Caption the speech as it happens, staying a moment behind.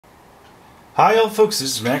Hi all folks,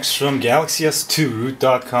 this is Max from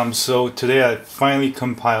GalaxyS2Root.com. So today I finally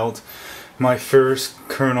compiled my first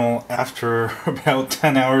kernel after about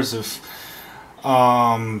 10 hours of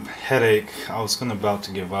headache. I was about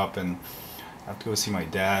to give up and I have to go see my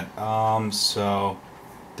dad. So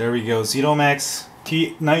there we go, Zedomax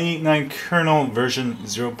T989 Kernel version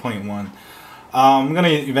 0.1. I'm gonna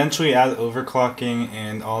eventually add overclocking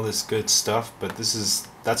and all this good stuff, but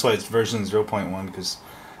that's why it's version 0.1, because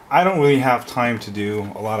I don't really have time to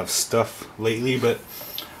do a lot of stuff lately. But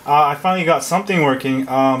I finally got something working.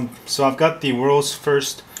 So I've got the world's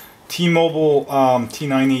first T-Mobile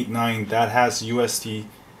T989 that has USD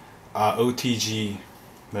OTG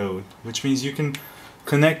mode, which means you can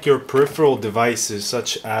connect your peripheral devices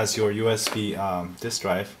such as your USB disk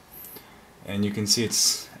drive, and you can see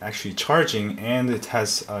it's actually charging, and it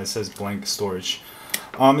has it says blank storage.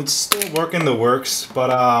 It's still work in the works, but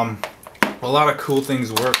a lot of cool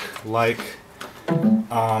things work, like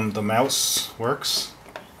the mouse works,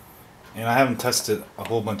 and I haven't tested a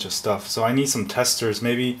whole bunch of stuff, so I need some testers.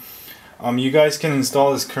 Maybe you guys can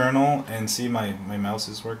install this kernel and see my mouse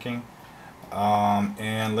is working,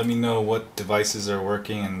 and let me know what devices are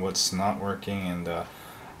working and what's not working. And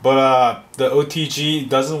but the OTG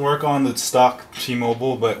doesn't work on the stock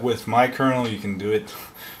T-Mobile, but with my kernel you can do it.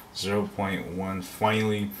 0.1.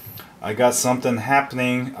 Finally I got something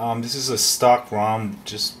happening. This is a stock ROM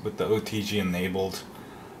just with the OTG enabled,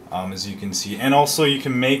 as you can see, and also you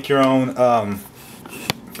can make your own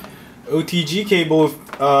OTG cable. If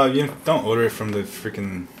you don't order it from the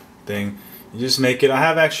freaking thing, you just make it. I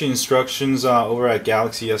have actually instructions over at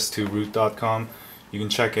GalaxyS2Root.com. You can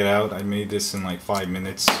check it out. I made this in like 5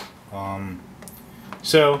 minutes.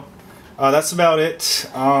 So that's about it.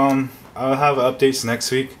 I'll have updates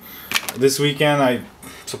next week. This weekend I'm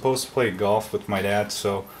supposed to play golf with my dad,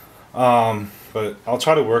 so but I'll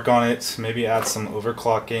try to work on it, maybe add some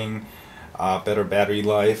overclocking, better battery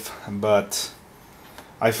life. But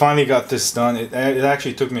I finally got this done. It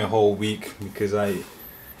actually took me a whole week, because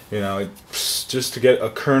just to get a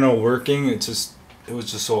kernel working, it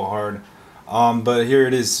was just so hard. But here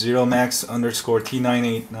it is, Zedomax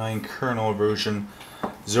T989 Kernel version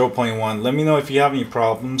 0.1. Let me know if you have any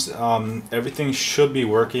problems. Everything should be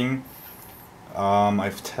working.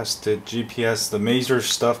 I've tested GPS, the major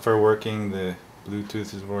stuff are working, the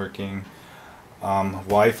Bluetooth is working,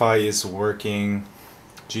 Wi-Fi is working,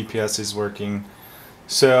 GPS is working.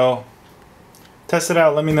 So test it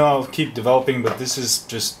out, let me know. I'll keep developing, but this is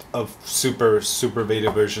just a super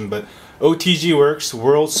beta version. But OTG works,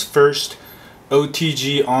 world's first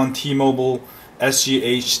OTG on T-Mobile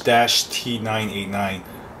SGH-T989.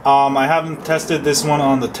 I haven't tested this one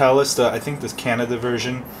on the TELUS, I think the Canada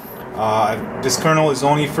version. This kernel is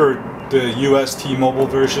only for the US T-Mobile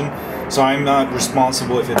version, so I'm not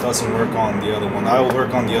responsible if it doesn't work on the other one. I will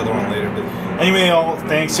work on the other one later. But anyway, y'all,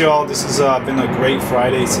 thanks y'all. This has been a great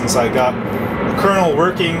Friday since I got the kernel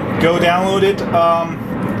working. Go download it.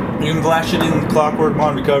 You can flash it in Clockwork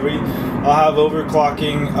Mod Recovery. I'll have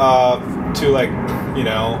overclocking to, like,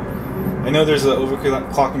 I know there's an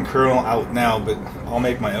overclocking kernel out now, but I'll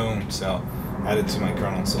make my own, so add it to my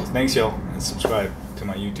kernel. So thanks y'all, and subscribe to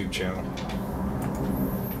my YouTube channel.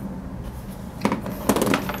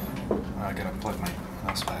 I gotta plug my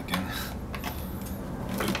mouse back in.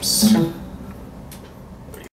 Oops.